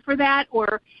done for that,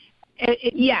 or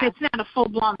it's not a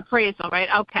full-blown appraisal, right?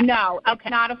 Okay. No, it's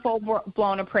not a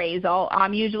full-blown appraisal.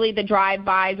 Usually the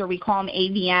drive-bys, or we call them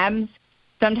AVMs.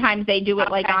 Sometimes they do it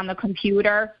like on the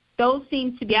computer. Those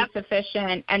seem to be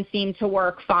sufficient and seem to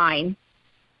work fine.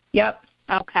 Yep.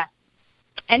 Okay.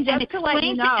 And just to let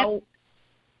you know.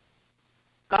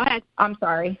 Go ahead. I'm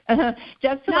sorry.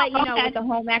 Just to let you know, with the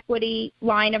home equity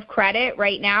line of credit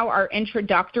right now, our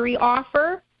introductory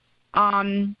offer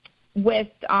with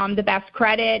the best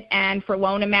credit and for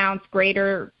loan amounts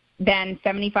greater than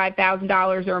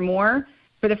 $75,000 or more,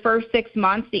 for the first 6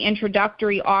 months, the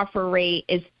introductory offer rate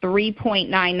is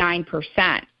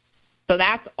 3.99%. So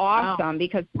that's awesome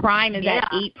because prime is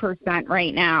at 8%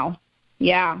 right now.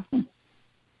 Yeah.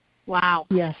 Wow.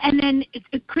 Yes. And then,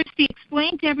 Kristi,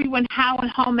 explain to everyone how a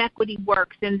home equity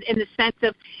works in the sense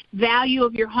of value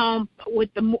of your home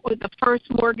with the first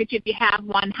mortgage, if you have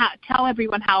one. Tell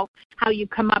everyone how you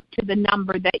come up to the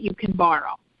number that you can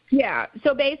borrow. Yeah.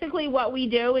 So basically what we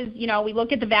do is, we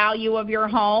look at the value of your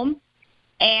home,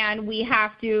 and we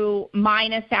have to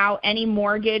minus out any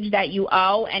mortgage that you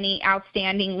owe, any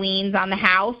outstanding liens on the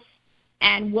house,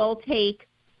 and we'll take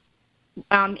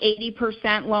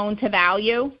 80% loan to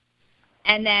value.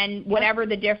 And then whatever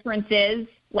the difference is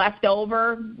left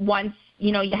over, once,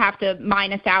 you have to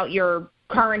minus out your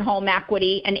current home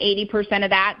equity, and 80%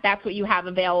 of that's what you have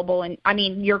available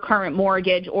your current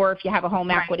mortgage, or if you have a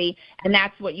home equity, and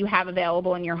that's what you have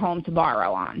available in your home to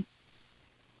borrow on.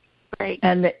 Right.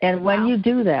 And when you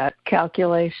do that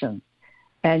calculation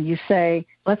and you say,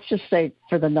 let's just say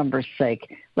for the number's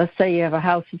sake, let's say you have a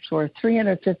house that's worth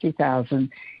 $350,000,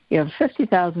 you have a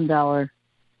 $50,000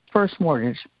 first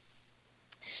mortgage.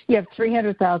 You have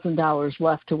 $300,000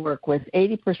 left to work with.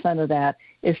 80% of that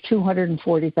is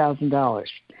 $240,000.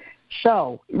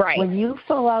 So when you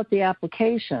fill out the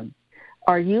application,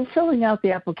 are you filling out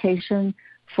the application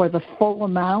for the full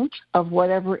amount of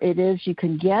whatever it is you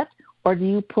can get, or do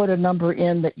you put a number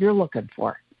in that you're looking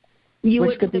for,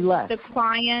 which could be less? The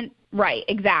client, right,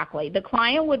 exactly. The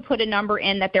client would put a number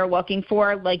in that they're looking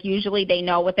for. Like usually they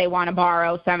know what they want to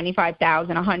borrow, $75,000,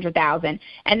 $100,000.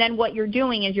 And then what you're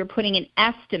doing is you're putting an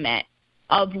estimate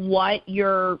of what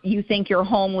you think your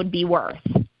home would be worth.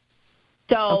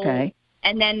 So,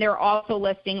 and then they're also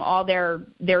listing all their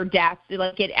debts.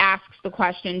 Like it asks the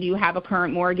question, do you have a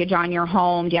current mortgage on your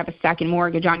home? Do you have a second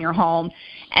mortgage on your home?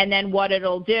 And then what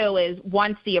it'll do is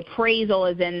once the appraisal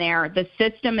is in there, the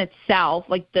system itself,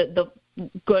 like the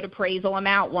good appraisal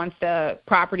amount, once the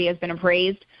property has been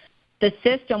appraised, the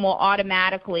system will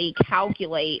automatically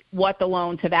calculate what the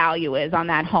loan to value is on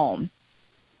that home.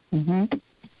 Mm-hmm.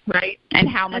 Right. And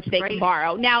how much they can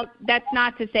borrow. Now, that's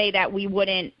not to say that we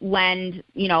wouldn't lend,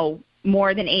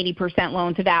 more than 80%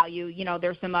 loan to value.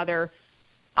 There's some other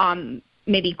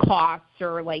maybe costs,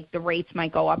 or like the rates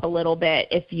might go up a little bit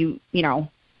if you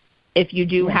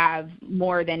do have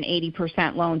more than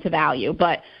 80% loan to value.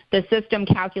 But the system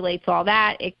calculates all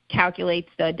that. It calculates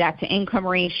the debt to income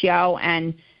ratio,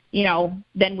 and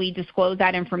then we disclose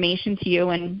that information to you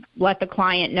and let the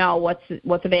client know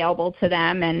what's available to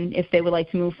them and if they would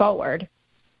like to move forward.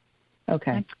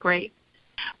 Okay. That's great.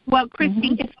 Well,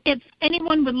 Kristi, if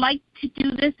anyone would like to do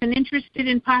this and interested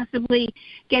in possibly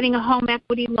getting a home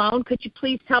equity loan, could you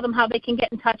please tell them how they can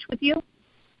get in touch with you?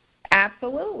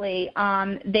 Absolutely.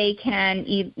 They can,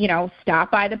 stop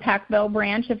by the Peckville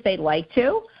branch if they'd like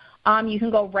to. You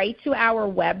can go right to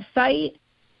our website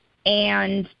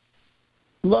and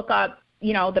look up,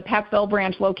 the Peckville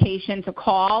branch location to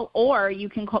call, or you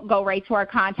can go right to our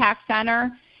contact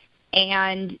center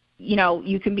and,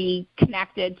 you can be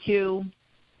connected to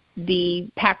the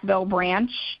Peckville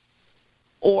branch,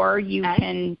 or you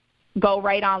can go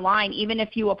right online. Even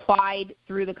if you applied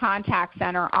through the contact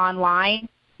center online,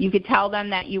 you could tell them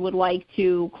that you would like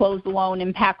to close the loan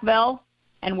in Peckville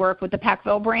and work with the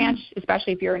Peckville branch,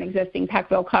 especially if you're an existing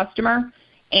Peckville customer,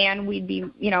 and we'd be,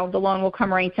 the loan will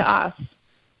come right to us.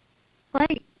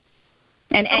 Right.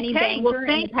 And any banker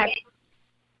in the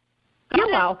You're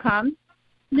welcome.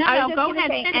 No, go ahead.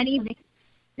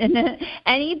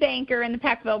 Any banker in the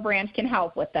Peckville branch can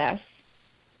help with this.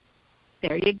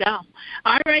 There you go.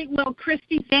 All right. Well,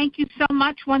 Kristi, thank you so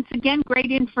much. Once again,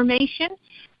 great information.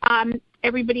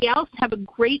 Everybody else, have a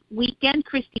great weekend.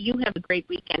 Kristi, you have a great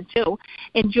weekend, too.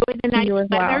 Enjoy the nice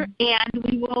weather, and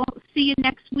we will see you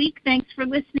next week. Thanks for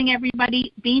listening,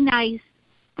 everybody. Be nice.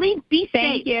 Please be safe.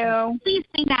 Thank you. Please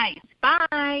be nice. Bye.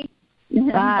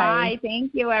 Bye. Bye.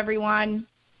 Thank you, everyone.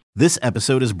 This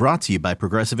episode is brought to you by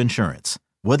Progressive Insurance.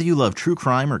 Whether you love true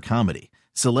crime or comedy,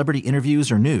 celebrity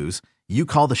interviews or news, you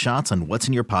call the shots on what's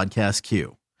in your podcast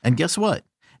queue. And guess what?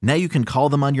 Now you can call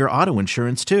them on your auto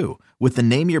insurance, too, with the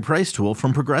Name Your Price tool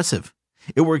from Progressive.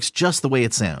 It works just the way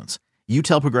it sounds. You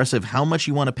tell Progressive how much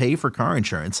you want to pay for car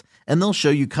insurance, and they'll show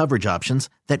you coverage options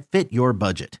that fit your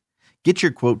budget. Get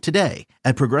your quote today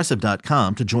at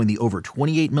Progressive.com to join the over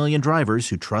 28 million drivers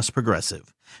who trust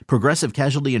Progressive. Progressive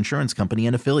Casualty Insurance Company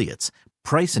and Affiliates.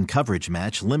 Price and coverage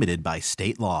match limited by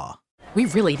state law. We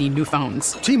really need new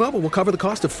phones. T-Mobile will cover the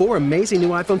cost of 4 amazing new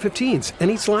iPhone 15s, and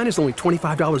each line is only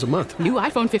 $25 a month. New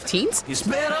iPhone 15s? It's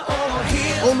better over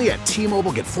here. Only at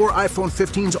T-Mobile, get 4 iPhone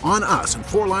 15s on us and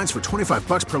 4 lines for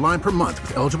 $25 per line per month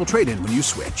with eligible trade-in when you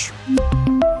switch.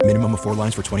 Minimum of 4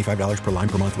 lines for $25 per line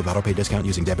per month with autopay discount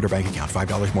using debit or bank account.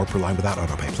 $5 more per line without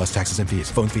autopay, plus taxes and fees.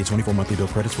 Phone fee at 24 monthly bill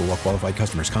credits for well-qualified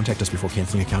customers. Contact us before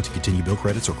canceling account to continue bill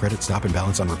credits or credit stop and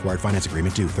balance on required finance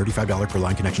agreement due. $35 per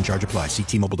line connection charge applies. See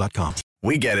T-Mobile.com.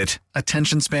 We get it.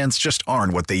 Attention spans just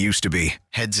aren't what they used to be.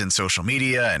 Heads in social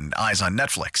media and eyes on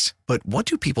Netflix. But what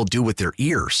do people do with their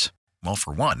ears? Well,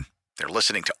 for one, they're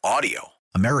listening to audio.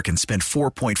 Americans spend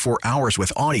 4.4 hours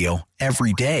with audio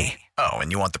every day. Oh,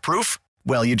 and you want the proof?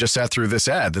 Well, you just sat through this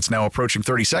ad that's now approaching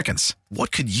 30 seconds.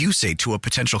 What could you say to a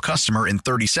potential customer in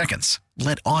 30 seconds?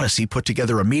 Let Odyssey put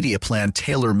together a media plan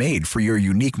tailor-made for your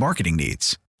unique marketing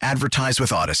needs. Advertise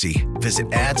with Odyssey.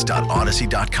 Visit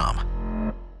ads.odyssey.com.